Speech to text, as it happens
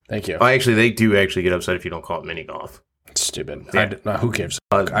Thank you. Actually, they do actually get upset if you don't call it mini golf. It's stupid. Yeah. Who cares?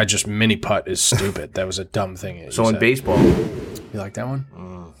 I just mini putt is stupid. That was a dumb thing. So in baseball, you like that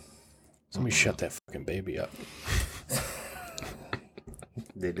one? Somebody shut that fucking baby up.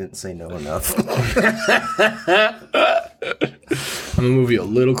 They didn't say no enough. I'm gonna move you a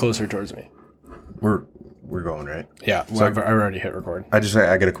little closer towards me. We're going right. Yeah, so I've already hit record. I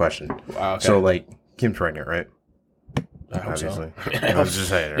got a question. Wow, okay. So like Kim's pregnant, right? I hope Obviously. so. I was just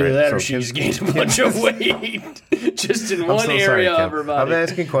saying, right? Either that So or she's gained a bunch of weight just in I'm one so area sorry, of Kim. her body. I'm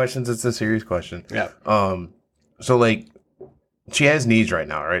asking questions. It's a serious question. Yeah. So like, she has needs right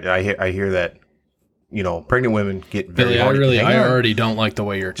now, right? I hear that, pregnant women get very Billy, horny. I already don't like the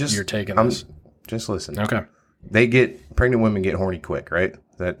way you're taking this. Just listen. Okay. Pregnant women get horny quick, right?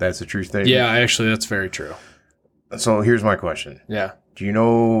 That's a true thing. Yeah, actually, that's very true. So here's my question. Yeah. Do you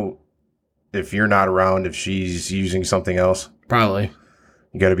know if you're not around, if she's using something else? Probably.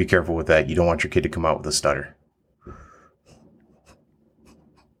 You got to be careful with that. You don't want your kid to come out with a stutter.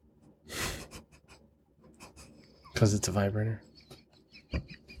 Because it's a vibrator.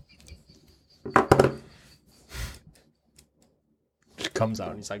 She comes out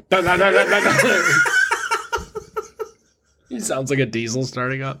and he's like, "Da, da, da, da, da, da." He sounds like a diesel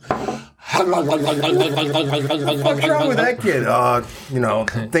starting up. What's wrong with that kid?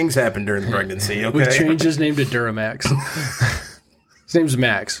 Things happen during pregnancy, okay? We changed his name to Duramax. His name's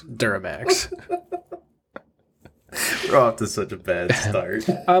Max. Duramax. We're off to such a bad start.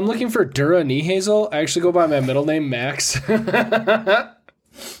 I'm looking for Dura Knee Hazel. I actually go by my middle name, Max. Oh,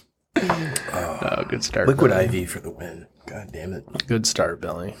 good start. Liquid Billy. IV for the win. God damn it. Good start,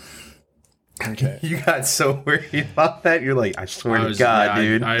 Billy. Okay. You got so worried about that. You're like, I swear to God,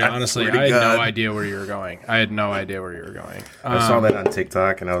 dude. I honestly, I had no idea where you were going. I saw that on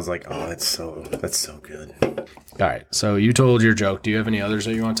TikTok and I was like, oh, that's so good. All right. So you told your joke. Do you have any others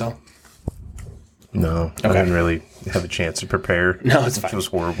that you want to tell? No, I didn't really have a chance to prepare. No, it's fine. It was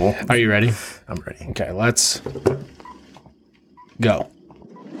horrible. Are you ready? I'm ready. Okay, let's go.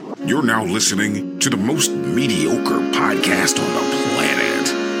 You're now listening to the most mediocre podcast on the planet.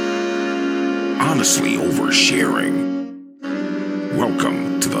 Honestly oversharing.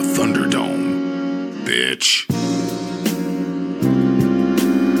 Welcome to the Thunderdome, bitch.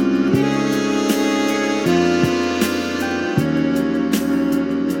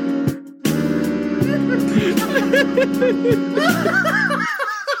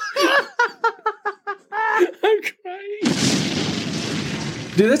 I'm crying.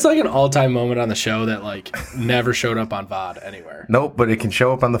 Dude, that's like an all-time moment on the show that like never showed up on VOD anywhere. Nope, but it can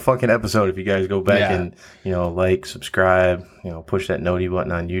show up on the fucking episode if you guys go back and, like, subscribe, push that noti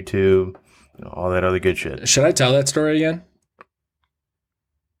button on YouTube, all that other good shit. Should I tell that story again?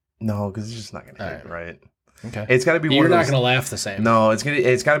 No, because it's just not going to hit right. Okay. It's got to be one of those... You're not going to laugh the same. No, it's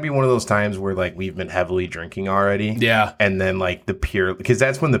got to be one of those times where, like, we've been heavily drinking already. Yeah. And then, like, the pure... Because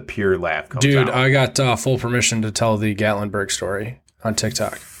that's when the pure laugh comes out. Dude, I got full permission to tell the Gatlinburg story on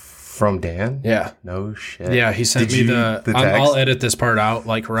TikTok. From Dan? Yeah. No shit. Yeah, he sent me the text? I'll edit this part out,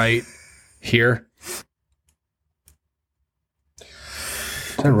 like, right here.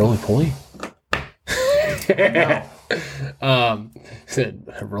 Is that roly-poly? No.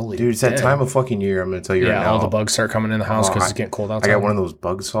 Really dude, it's that time of fucking year. I'm gonna tell you right now. Yeah, all the bugs start coming in the house because it's getting cold outside. I got one of those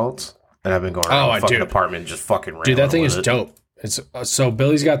bug salts, and I've been going around the fucking apartment just fucking rambling. Dude, that thing is dope. It's so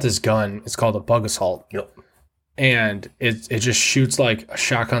Billy's got this gun. It's called a bug assault. Yep. And it just shoots like a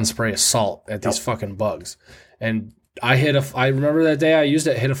shotgun spray of salt at these fucking bugs. And I remember that day I used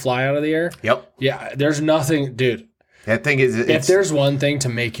it, hit a fly out of the air. Yep. Yeah, there's nothing, dude. That thing is... If there's one thing to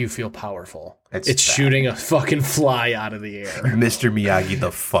make you feel powerful, it's shooting a fucking fly out of the air. Mr. Miyagi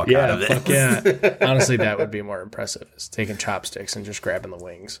the fuck out of it. Fuck yeah. Honestly, that would be more impressive. Is taking chopsticks and just grabbing the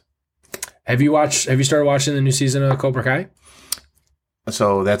wings. Have you started watching the new season of Cobra Kai?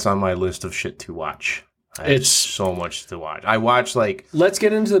 So that's on my list of shit to watch. It's so much to watch. I watch like... Let's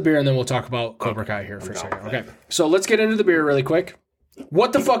get into the beer and then we'll talk about Cobra Kai here for a second. Okay. So let's get into the beer really quick.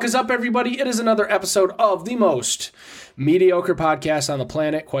 What the fuck is up, everybody? It is another episode of the most mediocre podcast on the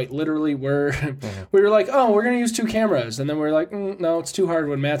planet. Quite literally, we were like, oh, we're going to use 2 cameras. And then we were like, no, it's too hard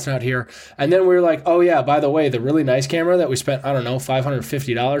when Matt's not here. And then we were like, oh, yeah, by the way, the really nice camera that we spent, I don't know,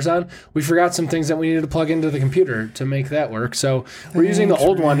 $550 on, we forgot some things that we needed to plug into the computer to make that work. So we're using the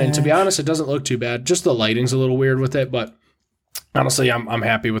old one. And to be honest, it doesn't look too bad. Just the lighting's a little weird with it. But honestly, I'm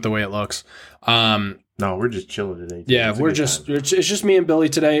happy with the way it looks. No, we're just chilling today. Yeah, it's just me and Billy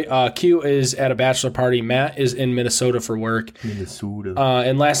today. Q is at a bachelor party. Matt is in Minnesota for work.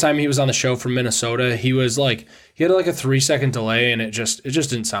 And last time he was on the show from Minnesota, he had like a 3-second delay and it just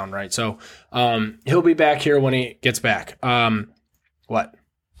didn't sound right. So he'll be back here when he gets back. What?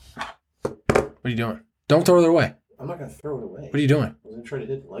 What are you doing? Don't throw it away. I'm not going to throw it away. What are you doing? I was going to try to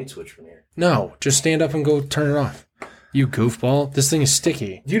hit the light switch from here. No, just stand up and go turn it off. You goofball. This thing is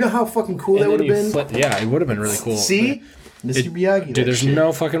sticky. Do you know how fucking cool that would have been? Yeah, it would have been really cool. See? Mr. Miyagi. Dude, there's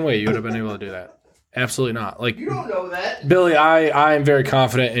no fucking way you would have been able to do that. Absolutely not. Like, You don't know that. Billy, I am very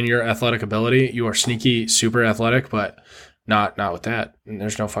confident in your athletic ability. You are sneaky, super athletic, but not with that. And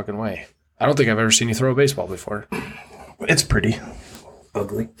there's no fucking way. I don't think I've ever seen you throw a baseball before. It's pretty.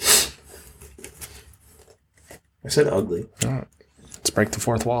 Ugly. I said ugly. All right. Let's break the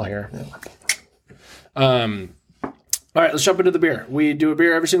fourth wall here. Yeah. All right, let's jump into the beer. We do a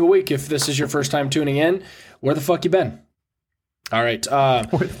beer every single week. If this is your first time tuning in, where the fuck you been? All right.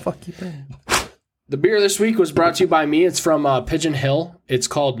 Where the fuck you been? The beer this week was brought to you by me. It's from Pigeon Hill. It's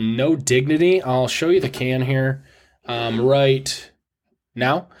called No Dignity. I'll show you the can here right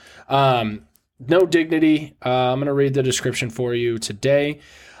now. No Dignity. I'm going to read the description for you today.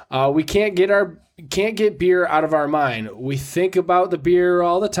 We can't get beer out of our mind. We think about the beer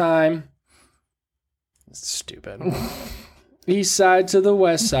all the time. It's stupid. East side to the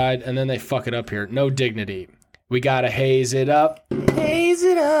west side, and then they fuck it up here. No Dignity. We gotta haze it up. Haze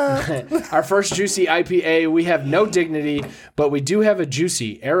it up. Our first juicy IPA. We have no dignity, but we do have a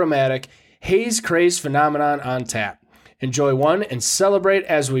juicy, aromatic, haze craze phenomenon on tap. Enjoy one and celebrate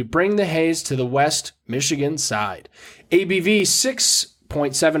as we bring the haze to the West Michigan side. ABV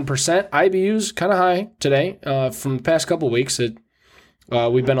 6.7%. IBUs kind of high today. From the past couple weeks,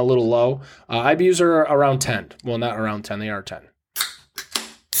 we've been a little low. IBUs are around 10. Well, not around 10. They are 10.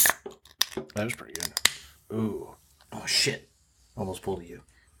 That was pretty good. Ooh. Oh, shit. Almost pulled you.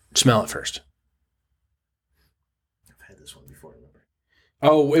 Smell it first. I've had this one before, remember?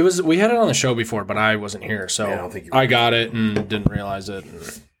 Oh, we had it on the show before, but I wasn't here, so Yeah, I don't think you I got it and didn't realize it.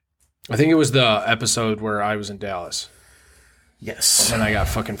 I think it was the episode where I was in Dallas. Yes. And I got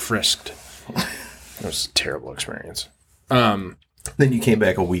fucking frisked. It was a terrible experience. Then you came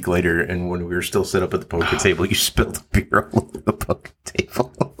back a week later, and when we were still set up at the poker table, you spilled the beer all over the poker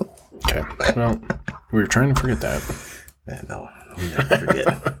table. Okay. Well, we were trying to forget that. Yeah, no, we never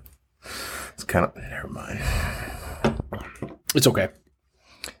forget. It's kind of, never mind. It's okay.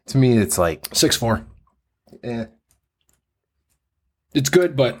 To me, it's like 6.4. Eh. It's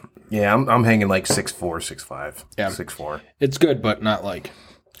good, but Yeah, I'm hanging like 6'4", 6'5", Yeah. 6'4". it's good, but not like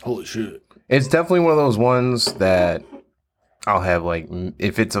holy shit. It's definitely one of those ones that I'll have like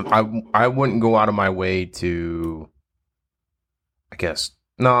if it's I wouldn't go out of my way to. I guess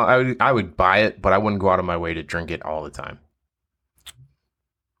no, I would buy it, but I wouldn't go out of my way to drink it all the time.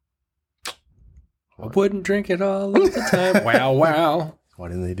 I wouldn't drink it all of the time. Wow. Why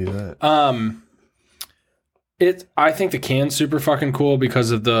didn't they do that? I think the can's super fucking cool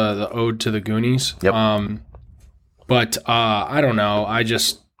because of the ode to the Goonies. Yep. But I don't know.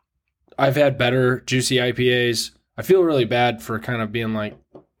 I've had better juicy IPAs. I feel really bad for kind of being like,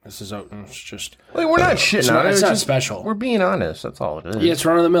 this is it's just. Like, we're not shitting on it. It's not just special. We're being honest. That's all it is. Yeah, it's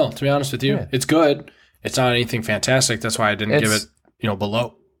run of the mill. To be honest with you, Yeah. It's good. It's not anything fantastic. That's why I didn't give it.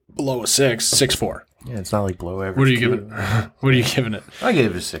 Below a 6.4. Yeah, it's not like below average. What are you giving? What are you giving it? I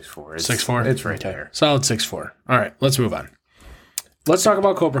gave it a 6.4. 6.4. It's right there. Solid 6.4. All right, let's move on. Let's talk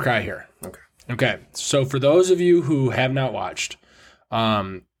about Cobra Kai here. Okay. So for those of you who have not watched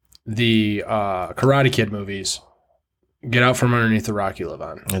the Karate Kid movies, get out from underneath the rock you live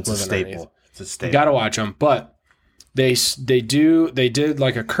on. It's a staple. It's a staple. You got to watch them, but they did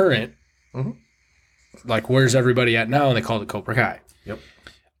like a current, like where's everybody at now, and they called it Cobra Kai. Yep.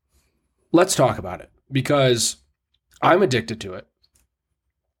 Let's talk about it because I'm addicted to it.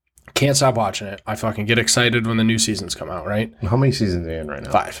 Can't stop watching it. I fucking get excited when the new seasons come out, right? How many seasons are you in right now?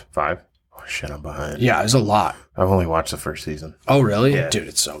 5. 5? Oh, shit, I'm behind. Yeah, it's a lot. I've only watched the first season. Oh, really? Yeah. Dude,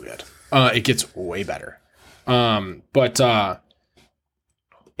 it's so good. It gets way better. But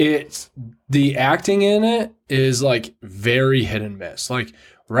it's the acting in it is like very hit and miss. Like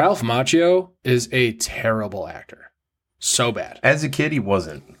Ralph Macchio is a terrible actor. So bad. As a kid, he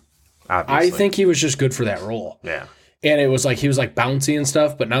wasn't. Obviously. I think he was just good for that role. Yeah. And it was like he was like bouncy and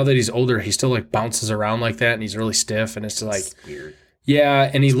stuff, but now that he's older, he still like bounces around like that and he's really stiff and it's like weird.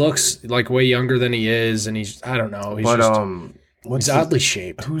 Yeah, and he looks like way younger than he is, and he's I don't know. He's oddly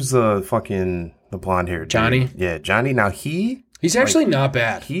shaped. Who's the blonde hair dude? Johnny? Yeah, Johnny. Now he's actually not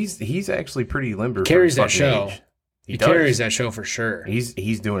bad. He's actually pretty limber. Carries that show. Age. He carries that show for sure.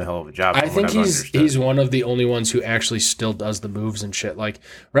 He's doing a hell of a job. I think he's one of the only ones who actually still does the moves and shit. Like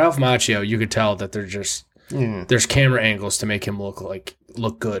Ralph Macchio, you could tell that they're just there's camera angles to make him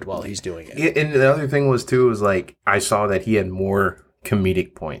look good while he's doing it. And the other thing was like I saw that he had more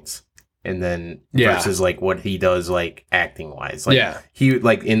comedic points and then Yeah. versus like what he does like acting wise. Like Yeah. he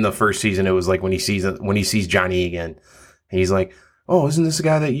like in the first season, it was like when he sees Johnny again, and he's like, "Oh, isn't this the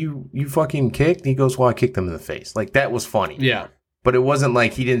guy that you fucking kicked?" And he goes, "Well, I kicked him in the face." Like that was funny. Yeah. But it wasn't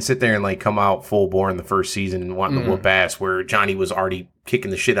like he didn't sit there and like come out full bore in the first season and wanting to whoop ass, where Johnny was already kicking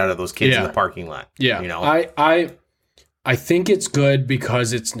the shit out of those kids in the parking lot. Yeah. You know, I think it's good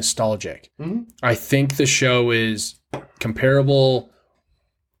because it's nostalgic. Mm-hmm. I think the show is comparable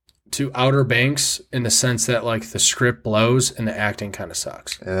to Outer Banks in the sense that like the script blows and the acting kind of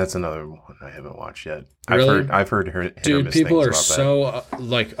sucks. and that's another one I haven't watched yet. Really? I've heard her. Dude, people are so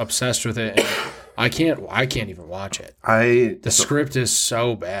like obsessed with it. And I can't even watch it. The script is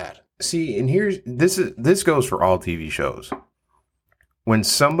so bad. See, and this goes for all TV shows. When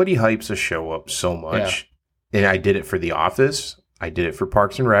somebody hypes a show up so much, and I did it for The Office, I did it for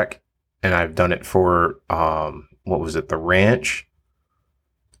Parks and Rec, and I've done it for what was it, The Ranch,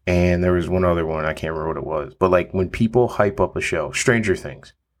 and there was one other one, I can't remember what it was. But like when people hype up a show, Stranger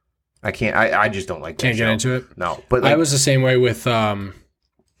Things, I just don't like that Can't show. get into it. No, but like, I was the same way with no,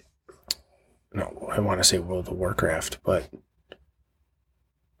 I want to say World of Warcraft, but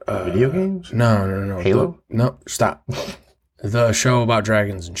video games. No. Halo? No, stop. The show about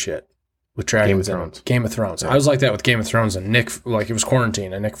dragons and shit. With dragons. Game of Thrones. Yeah. I was like that with Game of Thrones, and Nick, like, it was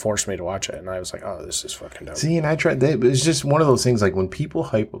quarantine, and Nick forced me to watch it, and I was like, oh, this is fucking dope. See, and I tried that. It's just one of those things, like when people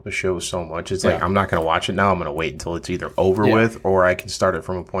hype up a show so much, it's like, I'm not going to watch it now. I'm going to wait until it's either over with, or I can start it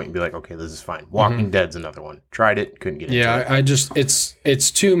from a point and be like, okay, this is fine. Walking Dead's another one. Tried it, couldn't get into it. I just,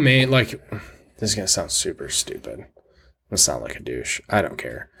 it's too main, like, this is going to sound super stupid. I'm going to sound like a douche. I don't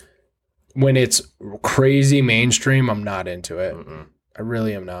care. When it's crazy mainstream, I'm not into it. I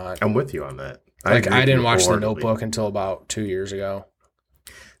really am not. I'm with you on that. I didn't watch The Notebook until about 2 years ago.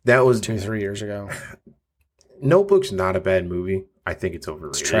 That was 2-3 years ago. Notebook's not a bad movie. I think it's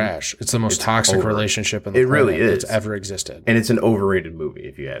overrated. It's trash. It's the most toxic relationship in the planet really is. that's ever existed. And it's an overrated movie,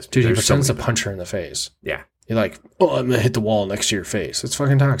 if you ask me. Dude, he pretends to punch her in the face. Yeah. You're like, oh, I'm going to hit the wall next to your face. It's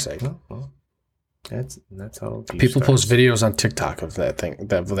fucking toxic. Well, that's how people post videos on TikTok of that thing,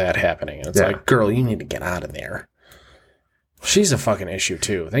 of that happening. And it's like, girl, you need to get out of there. She's a fucking issue,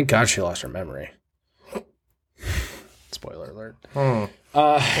 too. Thank God she lost her memory. Spoiler alert.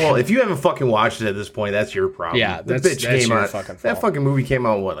 Well, if you haven't fucking watched it at this point, that's your problem. Yeah, that's your fucking fault. That fucking movie came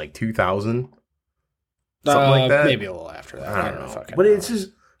out, what, like 2000? Something like that? Maybe a little after that. I don't know. But it's just,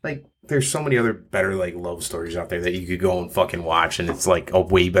 like, there's so many other better, like, love stories out there that you could go and fucking watch, and it's, like, a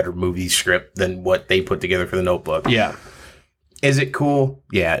way better movie script than what they put together for The Notebook. Yeah. Is it cool?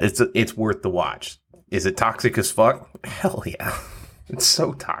 Yeah, it's worth the watch. Is it toxic as fuck? Hell yeah. It's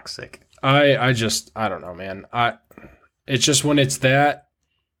so toxic. I don't know, man. It's just when it's that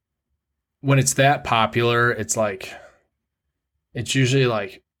popular, it's like, it's usually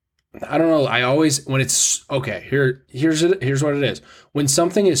like, I don't know. I always, when it's okay, here's what it is. When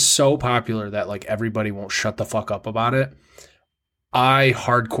something is so popular that like everybody won't shut the fuck up about it, I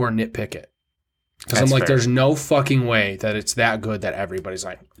hardcore nitpick it. Because I'm like, there's no fucking way that it's that good that everybody's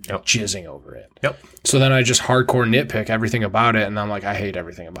like jizzing over it. Yep. So then I just hardcore nitpick everything about it, and I'm like, I hate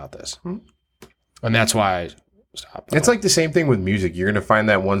everything about this. And that's why I stopped. It's like the same thing with music. You're going to find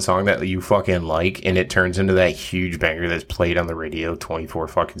that one song that you fucking like, and it turns into that huge banger that's played on the radio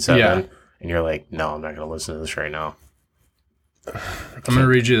 24/7. Yeah. And you're like, no, I'm not going to listen to this right now. I'm going to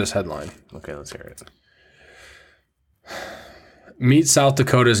read you this headline. Okay, let's hear it. Meet South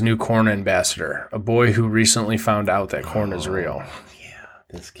Dakota's new corn ambassador, a boy who recently found out that corn is real. Yeah,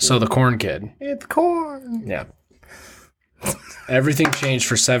 this kid. So the corn kid. It's corn. Yeah. Everything changed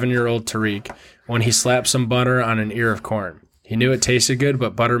for 7-year-old Tariq when he slapped some butter on an ear of corn. He knew it tasted good,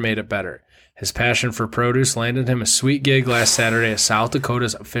 but butter made it better. His passion for produce landed him a sweet gig last Saturday as South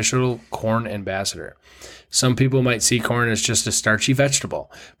Dakota's official corn ambassador. Some people might see corn as just a starchy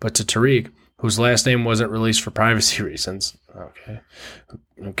vegetable, but to Tariq, whose last name wasn't released for privacy reasons, okay,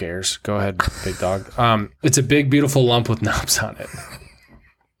 who cares? Go ahead, big dog. It's a big, beautiful lump with knobs on it.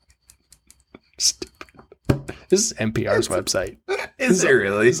 Stupid. This is NPR's website. Is it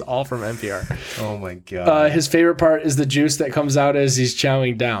really? It's all from NPR. Oh my God. His favorite part is the juice that comes out as he's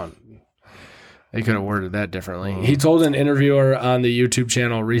chowing down. They could have worded that differently. He told an interviewer on the YouTube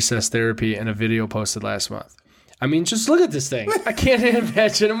channel Recess Therapy in a video posted last month. I mean, just look at this thing. I can't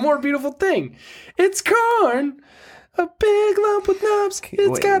imagine a more beautiful thing. It's corn. A big lump with knobs.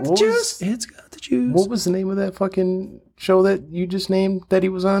 It's got the juice. It's got the juice. What was the name of that fucking show that you just named that he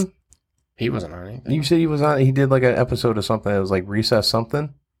was on? He wasn't on anything. You said he was on. He did like an episode of something that was like Recess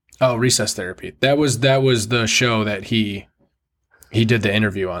something. Oh, Recess Therapy. That was the show that he did the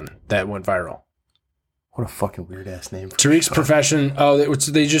interview on that went viral. What a fucking weird ass name. Tariq's profession. Oh,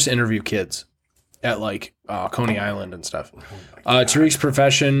 they just interview kids at like Coney Island and stuff. Tariq's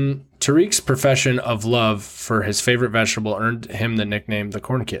profession of love for his favorite vegetable earned him the nickname the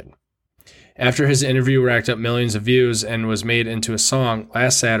Corn Kid. After his interview racked up millions of views and was made into a song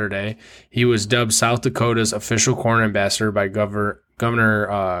last Saturday, he was dubbed South Dakota's official corn ambassador by Governor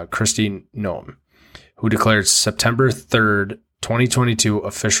Kristi Noem, who declared September 3rd, 2022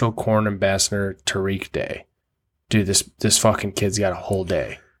 official corn ambassador Tariq Day. Dude, this fucking kid's got a whole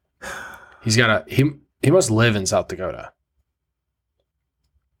day. He must live in South Dakota.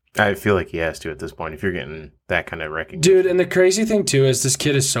 I feel like he has to at this point if you're getting that kind of recognition. Dude, and the crazy thing too is this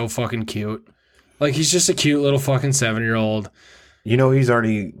kid is so fucking cute. Like, he's just a cute little fucking 7-year-old. You know, he's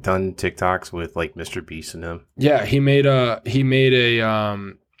already done TikToks with like Mr. Beast and him. Yeah, he made a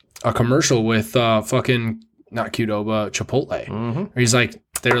commercial with fucking not Qdoba, Chipotle. Mm-hmm. He's like,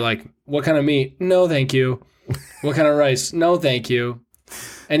 they're like, what kind of meat? No, thank you. What kind of rice? No, thank you.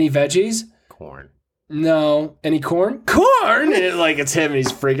 Any veggies? Corn. No. Any corn? Corn! And it's him and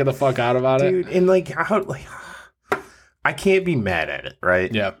he's freaking the fuck out about it. Dude, and I can't be mad at it,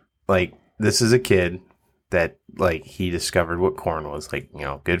 right? Yeah. Like, this is a kid that, like, he discovered what corn was. Like,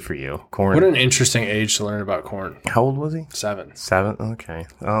 good for you. Corn. What an interesting age to learn about corn. How old was he? 7. 7? Okay.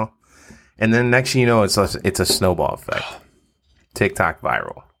 Oh. And then next thing you know, it's a snowball effect. TikTok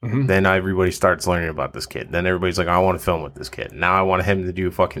viral. Mm-hmm. Then everybody starts learning about this kid. Then everybody's like, I want to film with this kid. Now I want him to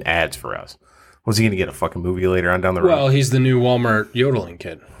do fucking ads for us. Was he going to get a fucking movie later on down the road? Well, he's the new Walmart yodeling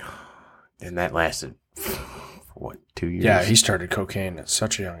kid. And that lasted, for what, 2 years? Yeah, he started cocaine at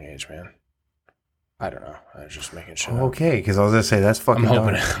such a young age, man. I don't know. I was just making shit up. Okay, because I was going to say, that's fucking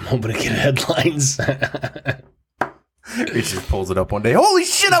I'm hoping to get headlines. He just pulls it up one day. Holy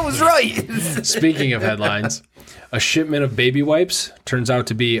shit, I was right! Speaking of headlines, a shipment of baby wipes turns out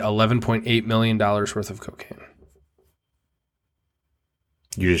to be $11.8 million worth of cocaine.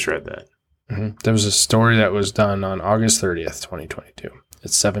 You just read that. Mm-hmm. There was a story that was done on August 30th, 2022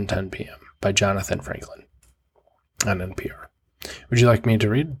 at 7:10 p.m. by Jonathan Franklin on NPR. Would you like me to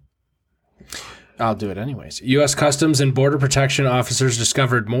read? I'll do it anyways. U.S. Customs and Border Protection officers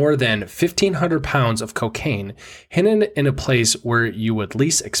discovered more than 1,500 pounds of cocaine hidden in a place where you would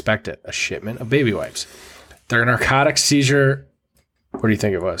least expect it, a shipment of baby wipes. Their narcotics seizure, where do you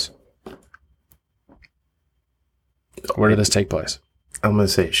think it was? Where did this take place? I'm going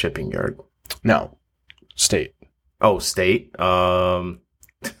to say shipping yard. No. State. Oh, state?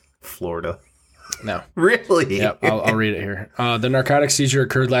 Florida. No. Really? Yep, I'll read it here. The narcotics seizure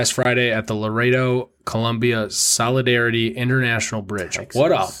occurred last Friday at the Laredo, Columbia Solidarity International Bridge. Texas.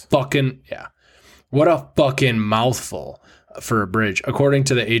 What a fucking mouthful for a bridge, according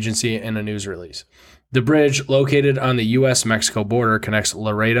to the agency in a news release. The bridge, located on the U.S.-Mexico border, connects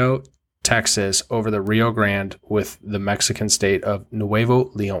Laredo, Texas, over the Rio Grande with the Mexican state of Nuevo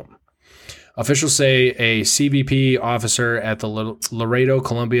León. Officials say a CBP officer at the Laredo,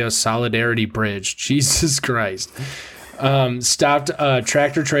 Columbia Solidarity Bridge, Jesus Christ, stopped a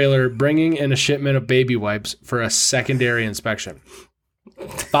tractor trailer bringing in a shipment of baby wipes for a secondary inspection.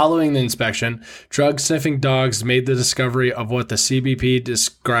 Following the inspection, drug-sniffing dogs made the discovery of what the CBP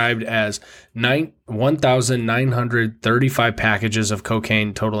described as 1,935 packages of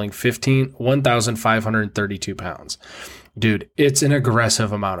cocaine totaling 1,532 pounds. Dude, it's an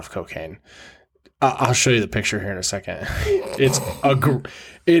aggressive amount of cocaine. I'll show you the picture here in a second.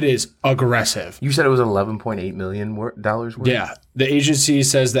 It is aggressive. You said it was $11.8 million worth? Yeah. The agency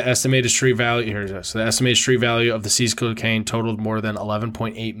says the estimated street value, here it is. The estimated street value of the seized cocaine totaled more than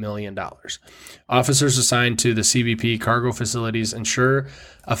 $11.8 million. Officers assigned to the CBP cargo facilities ensure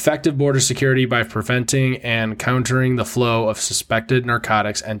effective border security by preventing and countering the flow of suspected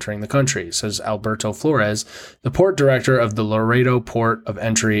narcotics entering the country, says Alberto Flores, the port director of the Laredo Port of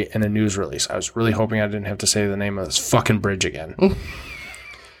Entry, in a news release. I was really hoping I didn't have to say the name of this fucking bridge again.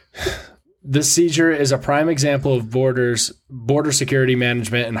 This seizure is a prime example of border security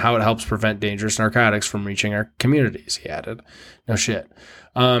management and how it helps prevent dangerous narcotics from reaching our communities, he added. No shit.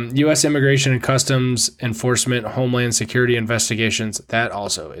 U.S. Immigration and Customs Enforcement, Homeland Security Investigations, that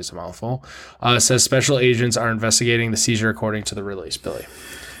also is a mouthful, says special agents are investigating the seizure according to the release, Billy.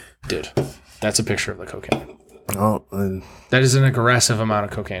 Dude, that's a picture of the cocaine. Oh, that is an aggressive amount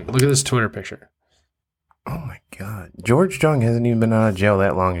of cocaine. Look at this Twitter picture. Oh my God. George Jung hasn't even been out of jail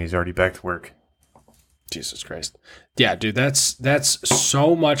that long and he's already back to work. Jesus Christ. Yeah, dude, that's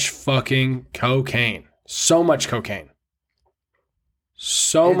so much fucking cocaine. So much cocaine.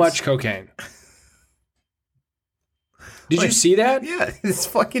 Much cocaine. Did you see that? Yeah, it's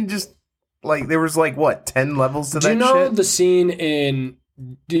fucking just like there was like what 10 levels to that shit. Do you know the scene in?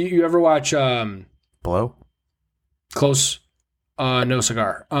 Do you ever watch Blow? Close. No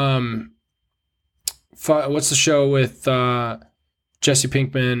cigar. What's the show with Jesse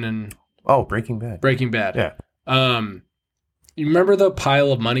Pinkman and Oh, Breaking Bad. Breaking Bad? Yeah. You remember the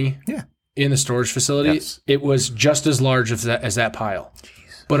pile of money? Yeah. In the storage facility? Yes. It was just as large as that pile,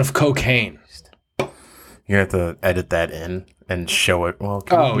 but of cocaine. You have to edit that in and show it. Well,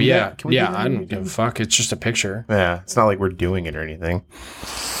 Oh yeah, yeah. I don't give a fuck. It's just a picture. Yeah, it's not like we're doing it or anything.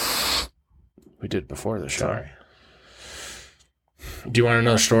 We did before the show. Sorry. Do you want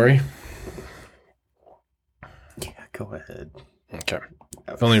another story? Yeah, go ahead. Okay.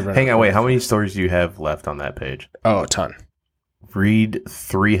 I've only read Hang on, wait. How many stories do you have left on that page? Oh, a ton. Read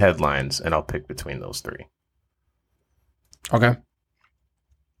 3 headlines, and I'll pick between those 3. Okay.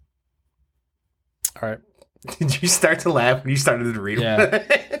 All right. Did you start to laugh when you started to read them?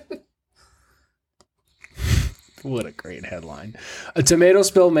 Yeah. What a great headline. A tomato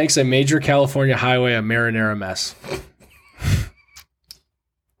spill makes a major California highway a marinara mess.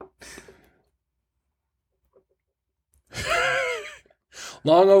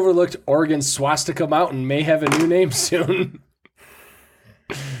 Long overlooked Oregon Swastika Mountain may have a new name soon.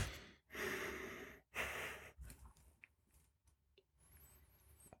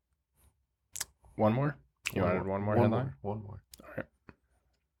 One more? You wanted one more headline? One more.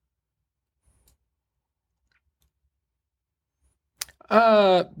 All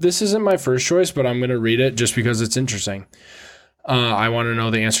right. This isn't my first choice, but I'm going to read it just because it's interesting. I want to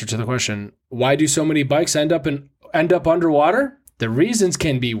know the answer to the question. Why do so many bikes end up underwater? The reasons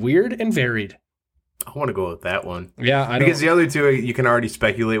can be weird and varied. I want to go with that one. Yeah, because the other two, you can already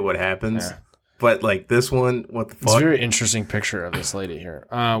speculate what happens. Yeah. But like this one, what the fuck? It's a very interesting picture of this lady here.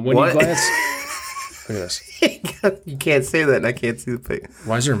 When you glance, look at this. You can't say that, and I can't see the pic.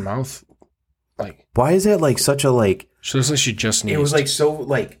 Why is her mouth like? Why is that like such a like? She looks like she just sneezed. It was like so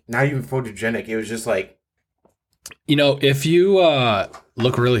like not even photogenic. It was just like. You know, if you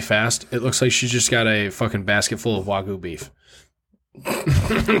look really fast, it looks like she just got a fucking basket full of Wagyu beef.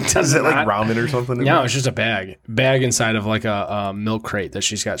 Is it like ramen or something? No, it's just a bag inside of like a milk crate that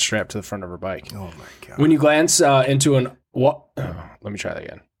she's got strapped to the front of her bike. Oh my god! When you glance into an what? Oh, let me try that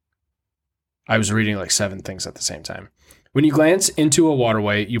again. I was reading like 7 things at the same time. When you glance into a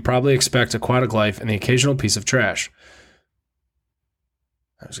waterway, you probably expect aquatic life and the occasional piece of trash.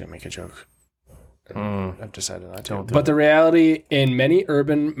 I was gonna make a joke. I've decided not to. But the reality in many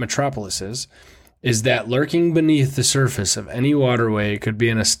urban metropolises is that lurking beneath the surface of any waterway could be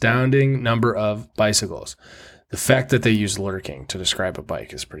an astounding number of bicycles. The fact that they use lurking to describe a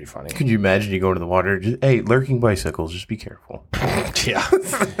bike is pretty funny. Could you imagine you go to the water, hey, lurking bicycles, just be careful. Yeah.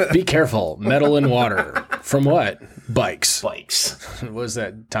 Be careful. Metal in water. From what? Bikes. What was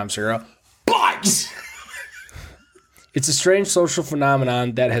that, Tom Segura? Bikes! It's a strange social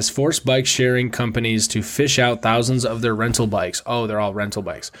phenomenon that has forced bike-sharing companies to fish out thousands of their rental bikes. Oh, they're all rental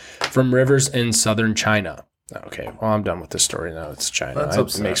bikes. From rivers in southern China. Okay, well, I'm done with this story now. It's China.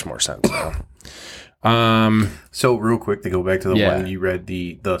 It makes more sense now. So, real quick, to go back to the one you read,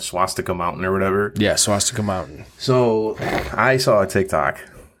 the Swastika Mountain or whatever. Yeah, Swastika Mountain. So, I saw a TikTok.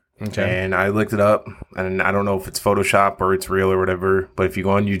 Okay. And I looked it up, and I don't know if it's Photoshop or it's real or whatever, but if you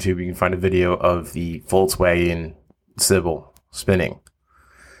go on YouTube, you can find a video of the Volkswagen Sybil spinning,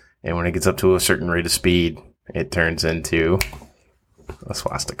 and when it gets up to a certain rate of speed, it turns into a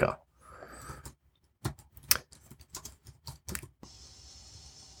swastika.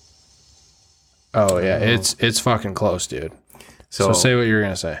 Oh yeah, it's fucking close, dude. So say what you're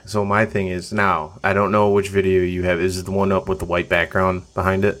gonna say. So my thing is, now I don't know which video you have. Is it the one up with the white background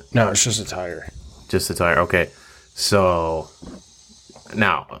behind it? No, it's just a tire. Just a tire. Okay, so.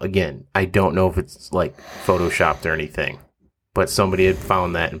 Now, again, I don't know if it's like photoshopped or anything, but somebody had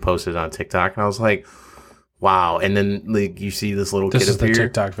found that and posted it on TikTok, and I was like, wow. And then like you see this little kid up here. This is the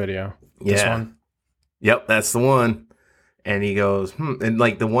TikTok video. Yeah. This one? Yep, that's the one. And he goes, and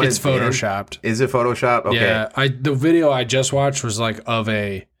like the one it's photoshopped. Is it photoshopped? Okay. Yeah, the video I just watched was like of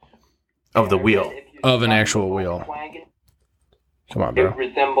the wheel. Of an actual wheel. Come on, bro.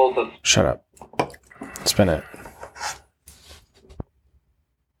 Shut up. Spin it.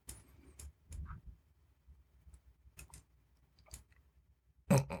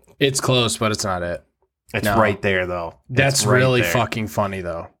 It's close, but it's not it. It's right there, though. That's right really there. Fucking funny,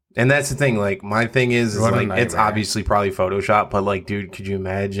 though. And that's the thing. Like, my thing is like, it's obviously probably Photoshop, but like, dude, could you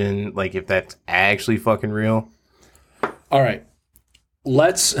imagine like if that's actually fucking real? All right,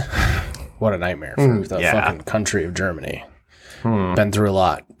 let's. What a nightmare for the fucking country of Germany. Been through a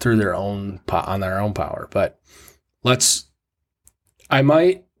lot through their own on their own power, but let's. I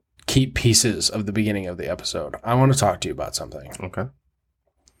might keep pieces of the beginning of the episode. I want to talk to you about something. Okay.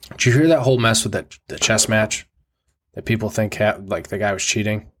 Did you hear that whole mess with the chess match that people think like the guy was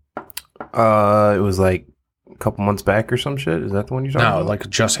cheating? It was like a couple months back or some shit. Is that the one you're talking about? No, like it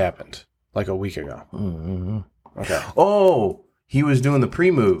just happened like a week ago. Mm-hmm. Okay. Oh, he was doing the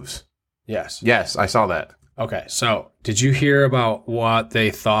pre-moves. Yes. Yes, I saw that. Okay, so did you hear about what they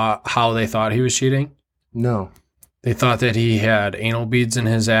thought, how they thought he was cheating? No. They thought that he had anal beads in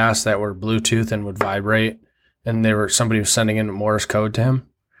his ass that were Bluetooth and would vibrate, and somebody was sending in Morse code to him.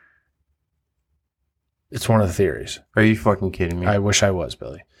 It's one of the theories. Are you fucking kidding me? I wish I was,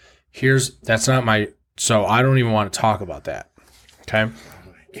 Billy. That's not my, so I don't even want to talk about that. Okay?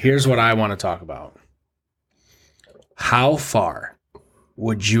 Here's what I want to talk about. How far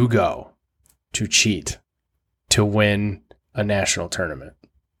would you go to cheat to win a national tournament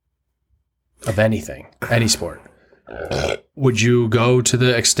of anything, any sport? Would you go to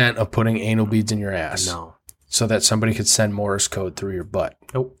the extent of putting anal beads in your ass? No. So that somebody could send Morse code through your butt?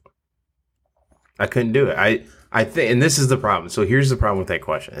 Nope. I couldn't do it. I think, and this is the problem. So here's the problem with that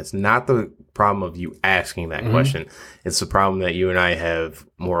question. It's not the problem of you asking that question. It's the problem that you and I have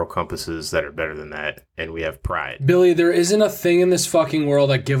moral compasses that are better than that, and we have pride. Billy, there isn't a thing in this fucking world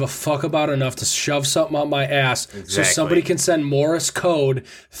I give a fuck about enough to shove something up my ass so somebody can send Morse code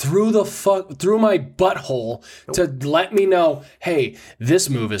through my butthole to let me know, hey, this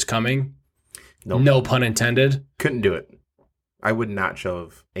move is coming. Nope. No pun intended. Couldn't do it. I would not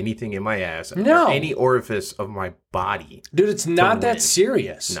shove anything in my ass or any orifice of my body. Dude, it's not that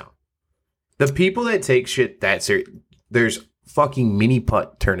serious. No. The people that take shit that serious, there's fucking mini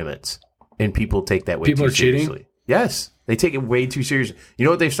putt tournaments, and people take that way people too are seriously. Cheating? Yes. They take it way too seriously. You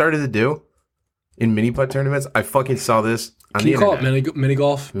know what they've started to do in mini putt tournaments? I fucking saw this on the internet. Can you call it mini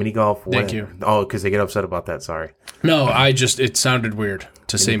golf? Mini golf. Thank you. Oh, because they get upset about that. Sorry. No, it sounded weird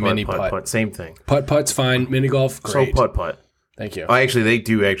to say mini putt. Same thing. Putt's fine. Mini golf, great. So putt. Thank you. Oh, actually, they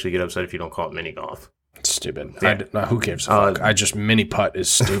do actually get upset if you don't call it mini golf. It's stupid. Yeah. Who gives a fuck? Mini putt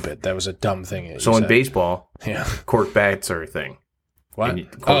is stupid. That was a dumb thing. So in baseball, yeah, cork bats are a thing. What?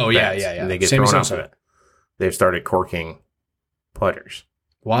 Oh, yeah. And they get thrown off of it. They've started corking putters.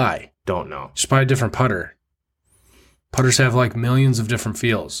 Why? Don't know. Just buy a different putter. Putters have like millions of different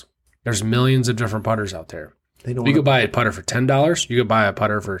feels. There's millions of different putters out there. You could buy a putter for $10. You could buy a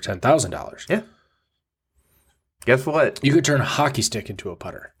putter for $10,000. Yeah. Guess what? You could turn a hockey stick into a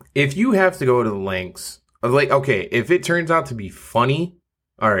putter. If you have to go to the lengths of okay, if it turns out to be funny,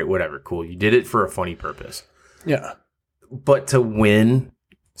 all right, whatever, cool. You did it for a funny purpose. Yeah. But to win,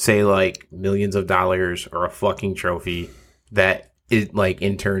 say like millions of dollars or a fucking trophy, that it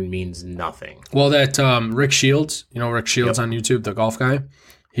in turn means nothing. Well, that Rick Shields, Rick Shields on YouTube, the golf guy,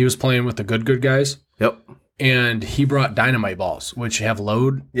 he was playing with the good guys. Yep. And he brought dynamite balls, which have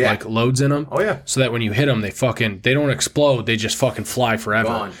loads in them. Oh, yeah. So that when you hit them, they don't explode. They just fucking fly forever.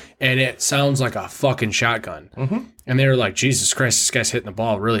 Gone. And it sounds like a fucking shotgun. Mm-hmm. And they were like, Jesus Christ, this guy's hitting the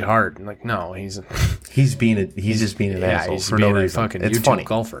ball really hard. And no, he's just being an asshole he's for being no a reason. fucking It's YouTube funny.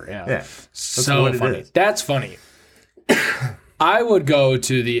 golfer. Yeah. That's so funny. That's funny. I would go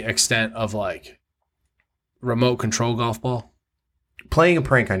to the extent of remote control golf ball. Playing a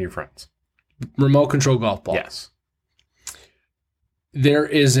prank on your friends. Remote control golf ball. Yes. There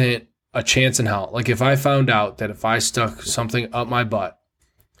isn't a chance in hell. If I found out that if I stuck something up my butt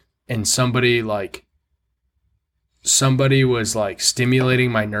and somebody was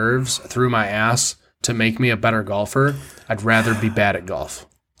stimulating my nerves through my ass to make me a better golfer, I'd rather be bad at golf.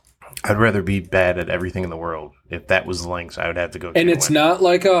 I'd rather be bad at everything in the world. If that was the lengths, I would have to go. And it's not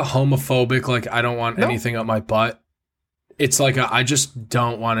like a homophobic, I don't want anything up my butt. It's I just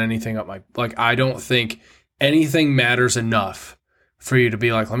don't want anything up my... I don't think anything matters enough for you to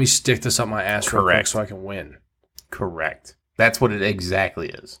be let me stick this up my ass real quick so I can win. Correct. That's what it exactly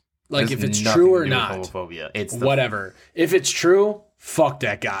is. If it's true or not. Homophobia. It's whatever. If it's true, fuck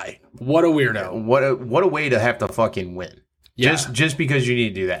that guy. What a weirdo. What a way to have to fucking win. Yeah. Just because you need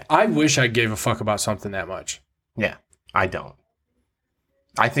to do that. I wish I gave a fuck about something that much. Yeah, I don't.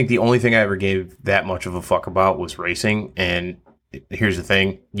 I think the only thing I ever gave that much of a fuck about was racing. And here's the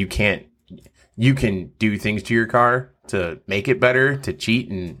thing. You can do things to your car to make it better, to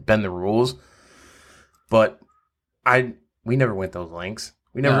cheat and bend the rules. But we never went those lengths.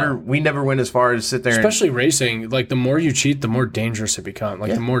 We never went as far as sit there. Especially racing. The more you cheat, the more dangerous it becomes.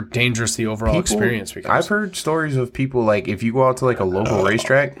 The more dangerous the overall experience becomes. I've heard stories of people, if you go out to a local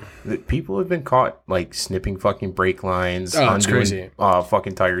racetrack, that people have been caught, snipping fucking brake lines. Oh, it's crazy.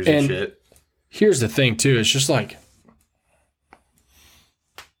 Fucking tires and shit. Here's the thing, too. It's just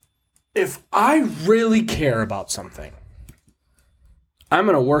if I really care about something, I'm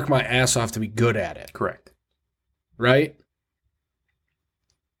going to work my ass off to be good at it. Correct. Right?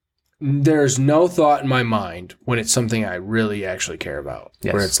 there's no thought in my mind when it's something I really actually care about.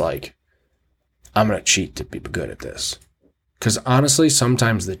 Yes. Where it's like, I'm going to cheat to be good at this. Because honestly,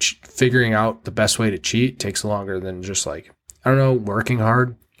 sometimes figuring out the best way to cheat takes longer than just like, I don't know, working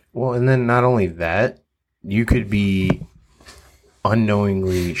hard. Well, and then not only that, you could be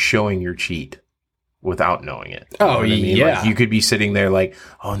unknowingly showing your cheat without knowing it. You know what I mean? Yeah. Like, you could be sitting there like,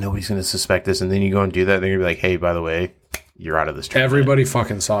 oh, nobody's going to suspect this. And then you go and do that. Then you're like, hey, by the way, you're out of this tournament. Everybody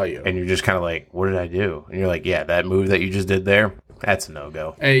fucking saw you. And you're just kind of like, what did I do? And you're like, yeah, that move that you just did there, that's a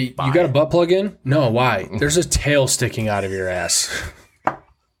no-go. Hey, Bye. You got a butt plug in? No, why? There's a tail sticking out of your ass.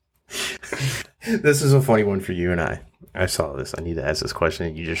 This is a funny one for you and I. I saw this. I need to ask this question,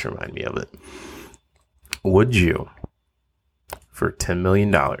 and you just remind me of it. Would you, for $10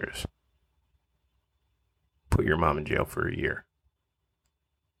 million, put your mom in jail for a year?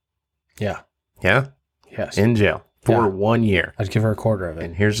 Yeah. Yeah? Yes. In jail for 1 year. I'd give her a quarter of it.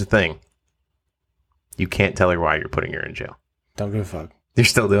 And here's the thing. You can't tell her why you're putting her in jail. Don't give a fuck. You're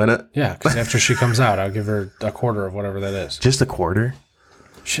still doing it? Yeah, because after she comes out, I'll give her a quarter of whatever that is. Just a quarter?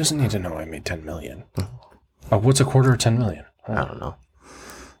 She doesn't need to know I made $10 million. What's a quarter of $10 million? I don't know.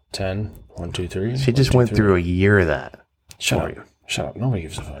 10, 1, 2, 3. She just went through a year of that. Shut up. Shut up. Nobody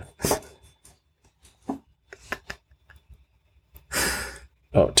gives a fuck.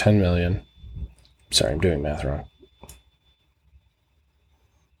 Oh, 10 million. Sorry, I'm doing math wrong.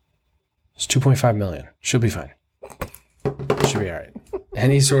 It's 2.5 million. She'll be fine. She'll be all right.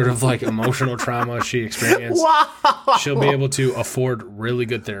 Any sort of like emotional trauma she experienced, she'll be able to afford really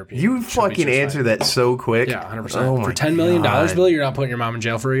good therapy. You fucking answer that so quick. Yeah, 100%. Oh For $10 million, Billy, you're not putting your mom in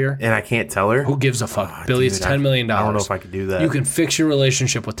jail for a year? And I can't tell her? Who gives a fuck? Billy, dude, it's $10 million. I don't know if I could do that. You can fix your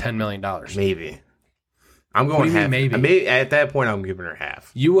relationship with $10 million. Maybe. I'm going What do you half. mean maybe? At that point, I'm giving her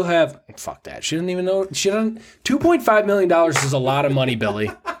half. You will have... Fuck that. She doesn't even know... She doesn't... $2.5 million is a lot of money,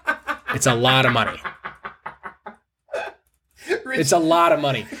 Billy. It's a lot of money. It's a lot of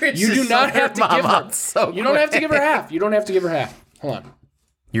money. You do not have to give her... You don't have to give her half. You don't have to give her half. Hold on.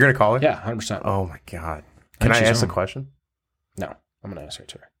 You're going to call her? Yeah, 100%. Oh, my God. Can I ask the question? No. I'm going to answer it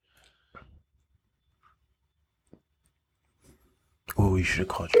to her. Oh, you should have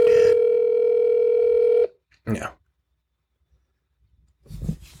called your dad. Yeah.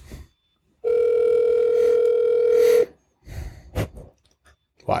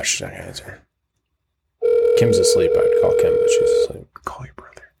 Why she's not going to answer? Kim's asleep. I'd call Kim, but she's asleep. Call your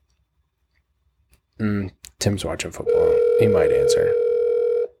brother. Tim's watching football. He might answer.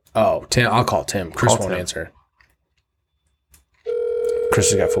 Oh, Tim. I'll call Tim. Chris won't answer. Chris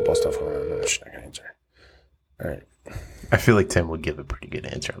has got football stuff going on. No, she's not going to answer. All right. I feel like Tim would give a pretty good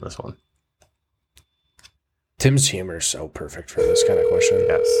answer on this one. Tim's humor is so perfect for this kind of question.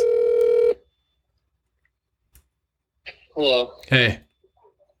 Yes. Hello. Hey.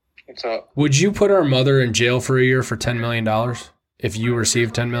 What's up? Would you put our mother in jail for a year for $10 million if you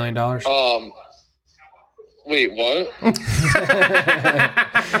received $10 million? Wait, what?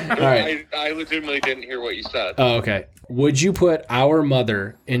 All right. I legitimately didn't hear what you said. Oh, okay. Would you put our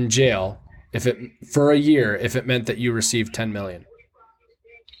mother in jail for a year if it meant that you received $10 million?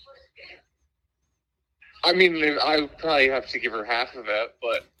 I mean, I would probably have to give her half of it,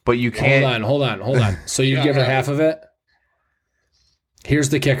 but you can't. Hold on. So you'd give her half of it? Here's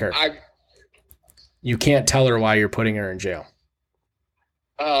the kicker. You can't tell her why you're putting her in jail.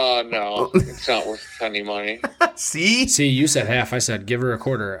 No, it's not worth any money. See, you said half. I said give her a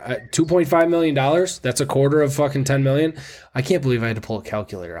quarter. $2.5 million. That's a quarter of fucking $10 million. I can't believe I had to pull a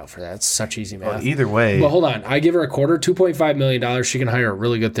calculator out for that. It's such easy math. Well, either way, but hold on. I give her a quarter, $2.5 million. She can hire a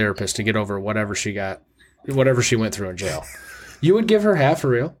really good therapist to get over whatever she went through in jail. You would give her half for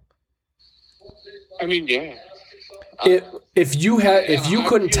real? I mean, yeah. If you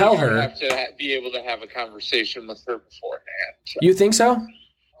couldn't tell her, have to be able to have a conversation with her beforehand. So. You think so?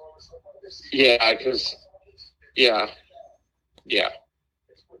 Yeah, because yeah,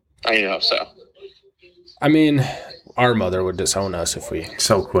 I know so. I mean, our mother would disown us if we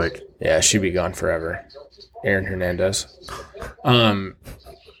so quick. Yeah, she'd be gone forever. Aaron Hernandez.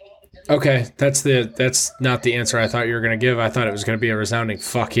 Okay, that's not the answer I thought you were going to give. I thought it was going to be a resounding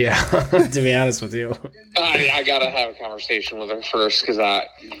fuck yeah, to be honest with you. I got to have a conversation with her first because that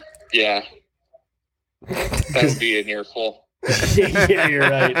would be an earful. Yeah, you're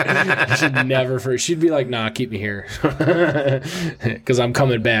right. She'd be like, nah, keep me here because I'm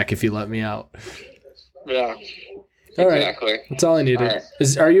coming back if you let me out. Yeah, all right. Exactly. That's all I needed. All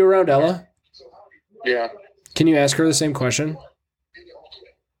right. Are you around Ella? Yeah. Can you ask her the same question?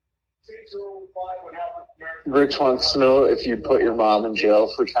 Rich wants to know if you put your mom in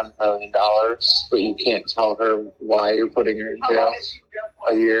jail for $10 million, but you can't tell her why you're putting her in jail.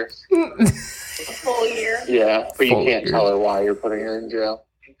 a year. A full year. Yeah, but you Full can't year. tell her why you're putting her in jail.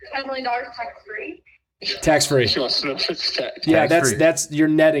 $10 million tax-free. Tax free. She wants to know if it's tax. Yeah, Tax-free. that's you're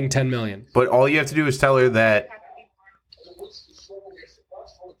netting 10 million. But all you have to do is tell her that.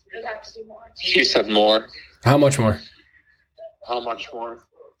 It has to be more. She said more. How much more? How much more?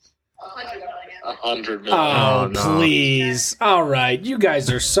 100 million. 100 million. Oh, no. please. All right. You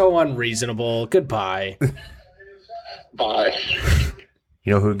guys are so unreasonable. Goodbye. Bye.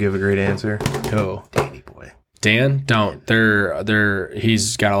 You know who would give a great answer? Who? Danny Boy. Dan? Don't.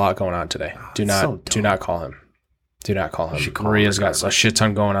 He's got a lot going on today. Do not call him. Do not call him. should call him Maria's got regardless. a shit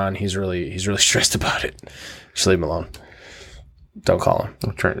ton going on. He's really stressed about it. Just leave him alone. Don't call him.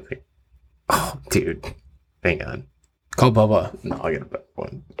 I'm trying to think. Oh, dude. Hang on. Call Bubba. No, I'll get a better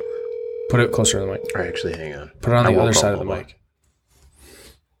one. Put it closer to the mic. Or actually, hang on. Put it on I the will other call side of the Bubba. mic.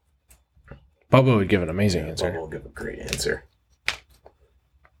 Bubba would give an amazing answer. Bubba will give a great answer.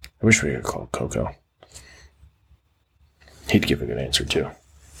 I wish we could call Coco. He'd give a good answer too.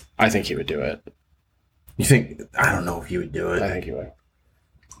 I think he would do it. You think? I don't know if you would do it. I think he would.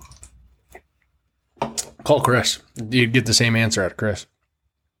 Call Chris. You'd get the same answer out of Chris.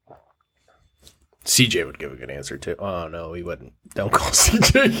 CJ would give a good answer too. Oh no, he wouldn't. Don't call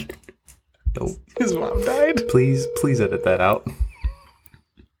CJ. Nope. His mom died. Please edit that out.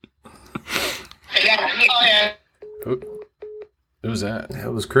 Who was that?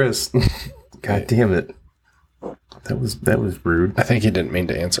 That was Chris. God damn it. That was rude. I think he didn't mean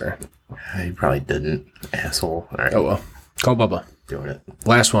to answer. He probably didn't. Asshole. All right. Oh well. Call Bubba. Doing it.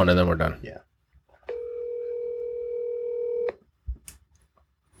 Last one and then we're done. Yeah.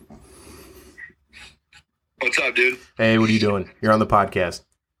 What's up, dude? Hey, what are you doing? You're on the podcast.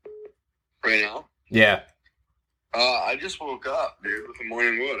 Right now? Yeah. I just woke up, dude, with the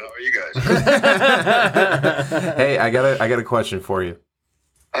morning wood. How are you guys? Hey, I got a question for you.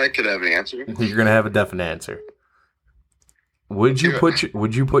 I could have an answer. You're gonna have a definite answer. Would you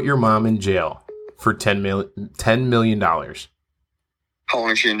put your mom in jail for $10 million? How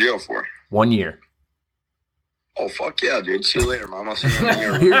long is she in jail for? 1 year. Oh, fuck yeah, dude. See you later, mom. I'll see you in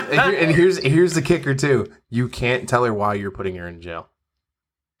a year. Here's the kicker too. You can't tell her why you're putting her in jail.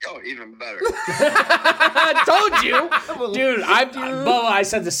 Oh, even better. I told you, dude. Bubba, I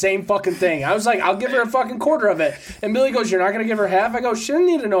said the same fucking thing. I was like, I'll give her a fucking quarter of it, and Billy goes, "You're not gonna give her half?" I go, "She didn't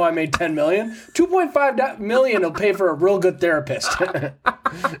need to know I made $10 million. $2.5 million will pay for a real good therapist." I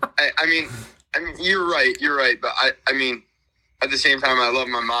mean, you're right. But I mean, at the same time, I love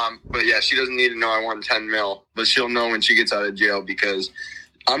my mom. But yeah, she doesn't need to know I won 10 mil. But she'll know when she gets out of jail because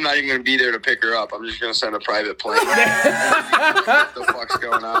I'm not even going to be there to pick her up. I'm just going to send a private plane. What the fuck's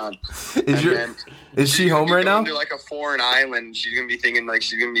going on? Is she home right now? To like a foreign island. She's going to be thinking like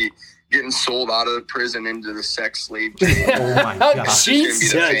she's going to be getting sold out of the prison into the sex slave trade. Oh my god. It's going to be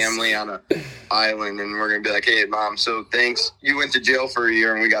the family on an island, and we're going to be like, "Hey, mom, so thanks. You went to jail for a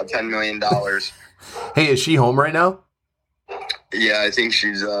year, and we got $10 million." Hey, is she home right now? Yeah, I think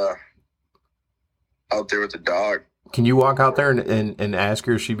she's out there with the dog. Can you walk out there and ask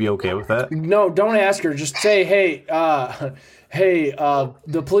her if she'd be okay with that? No, don't ask her. Just say, "Hey,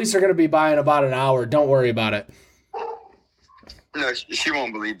 the police are gonna be by in about an hour. Don't worry about it." No, she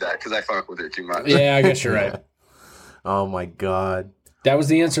won't believe that because I fuck with her too much. Yeah, I guess you're right. Oh my god. That was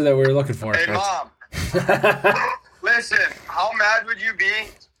the answer that we were looking for. Hey, mom. Listen, how mad would you be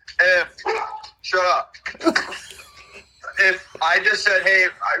if... Shut up. If I just said, "Hey,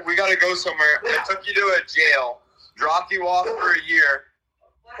 we got to go somewhere," I took you to a jail, dropped you off for a year.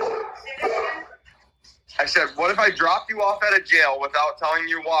 I said, what if I dropped you off at a jail without telling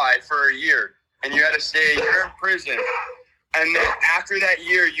you why for a year, and you had to stay a year in prison, and then after that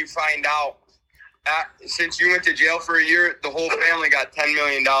year you find out, since you went to jail for a year, the whole family got $10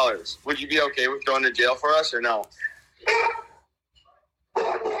 million. Would you be okay with going to jail for us or no?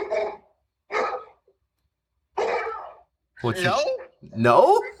 No?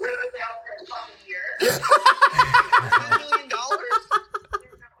 No? $10 million?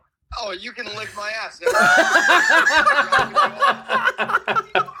 Oh, you can lick my ass.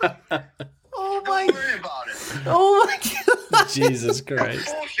 Oh my Don't worry about it. Oh my god. Jesus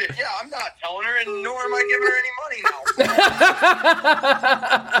Christ. Bullshit. Yeah, I'm not telling her, and nor am I giving her any money now.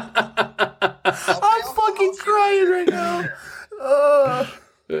 I'm fucking crying right now.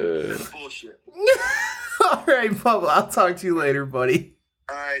 Bullshit. All right, Bubba. I'll talk to you later, buddy.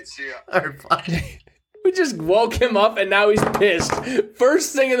 All right, see ya. All right, bye. We just woke him up and now he's pissed.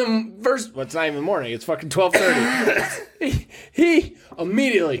 First thing in the first, well, it's not even the morning. It's fucking 12:30. he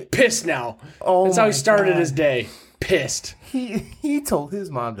immediately pissed now. Oh, that's how he my started God. his day. Pissed. He told his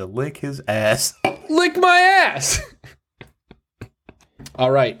mom to lick his ass. Lick my ass. All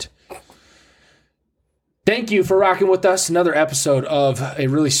right. Thank you for rocking with us. Another episode of a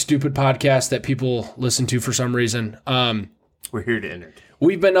really stupid podcast that people listen to for some reason. We're here to entertain.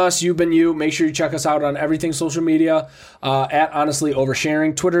 We've been us, you've been you. Make sure you check us out on everything social media, at Honestly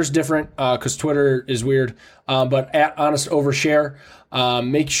Oversharing. Twitter's different because Twitter is weird, but at Honest Overshare.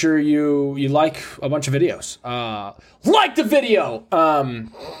 Make sure you like a bunch of videos. Like the video,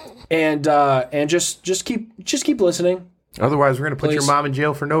 and just keep listening. Otherwise, we're going to put your Please. mom in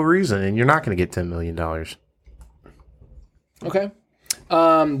jail for no reason, and you're not going to get $10 million. Okay.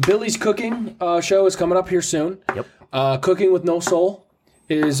 Billy's cooking show is coming up here soon. Yep. Cooking with No Soul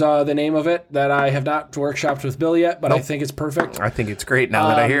is the name of it that I have not workshopped with Bill yet, but I think it's perfect. I think it's great now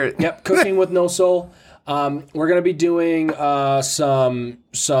that I hear it. Yep, Cooking with No Soul. We're going to be doing some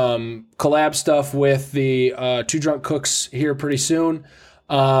collab stuff with the Two Drunk Cooks here pretty soon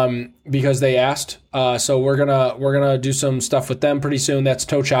because they asked. So we're gonna do some stuff with them pretty soon. That's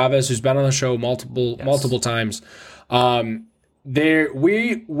Toe Chavez, who's been on the show multiple times. Our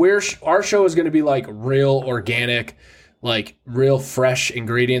show is going to be like real organic, like real fresh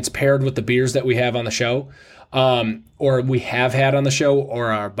ingredients paired with the beers that we have on the show, or we have had on the show,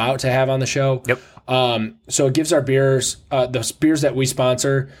 or are about to have on the show. Yep. So it gives our beers, the beers that we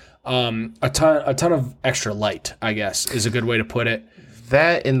sponsor, a ton of extra light, I guess, is a good way to put it.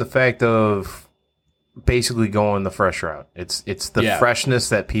 That and the fact of basically going the fresh route. It's the freshness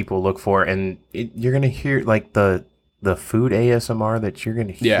that people look for, and you're gonna hear like the food ASMR that you're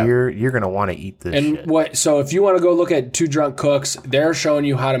gonna hear. You're gonna want to eat this. And so if you want to go look at Two Drunk Cooks, they're showing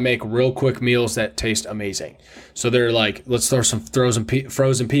you how to make real quick meals that taste amazing. So they're like, let's throw some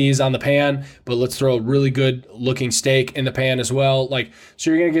frozen peas on the pan, but let's throw a really good looking steak in the pan as well. Like, so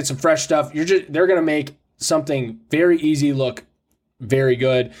you're gonna get some fresh stuff. They're gonna make something very easy look very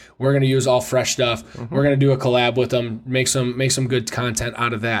good. We're going to use all fresh stuff. Mm-hmm. We're going to do a collab with them, make some good content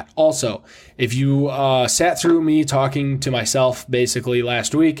out of that. Also, if you sat through me talking to myself basically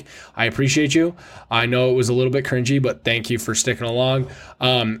last week, I appreciate you. I know it was a little bit cringy, but thank you for sticking along.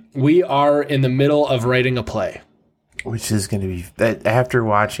 We are in the middle of writing a play. Which is going to be, that after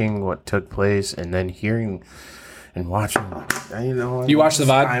watching what took place and then hearing and watching, You watched the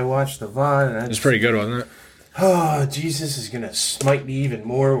VOD? I watched the VOD. And it was pretty good, wasn't it? Oh, Jesus is going to smite me even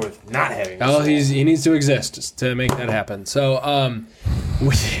more with not having a soul. He needs to exist to make that happen. So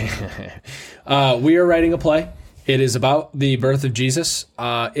we are writing a play. It is about the birth of Jesus.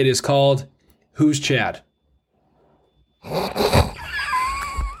 It is called Who's Chad?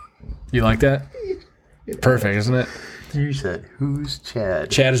 You like that? Perfect, isn't it? You said, who's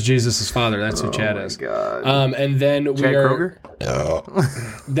Chad? Chad is Jesus' father. That's who Chad is. Oh, my God. And then Chad Kroger?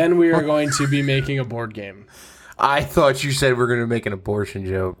 Then we are going to be making a board game. I thought you said we're going to make an abortion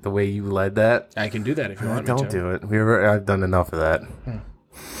joke the way you led that. I can do that if you want me to. Don't do it. I've done enough of that.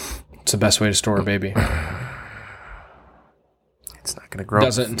 It's the best way to store a baby. It's not going to grow up.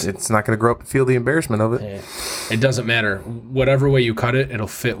 It's not going to grow up and feel the embarrassment of it. Yeah. It doesn't matter. Whatever way you cut it, it'll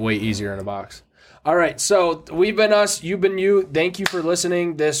fit way easier in a box. All right, so we've been us, you've been you. Thank you for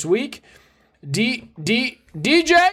listening this week. DJ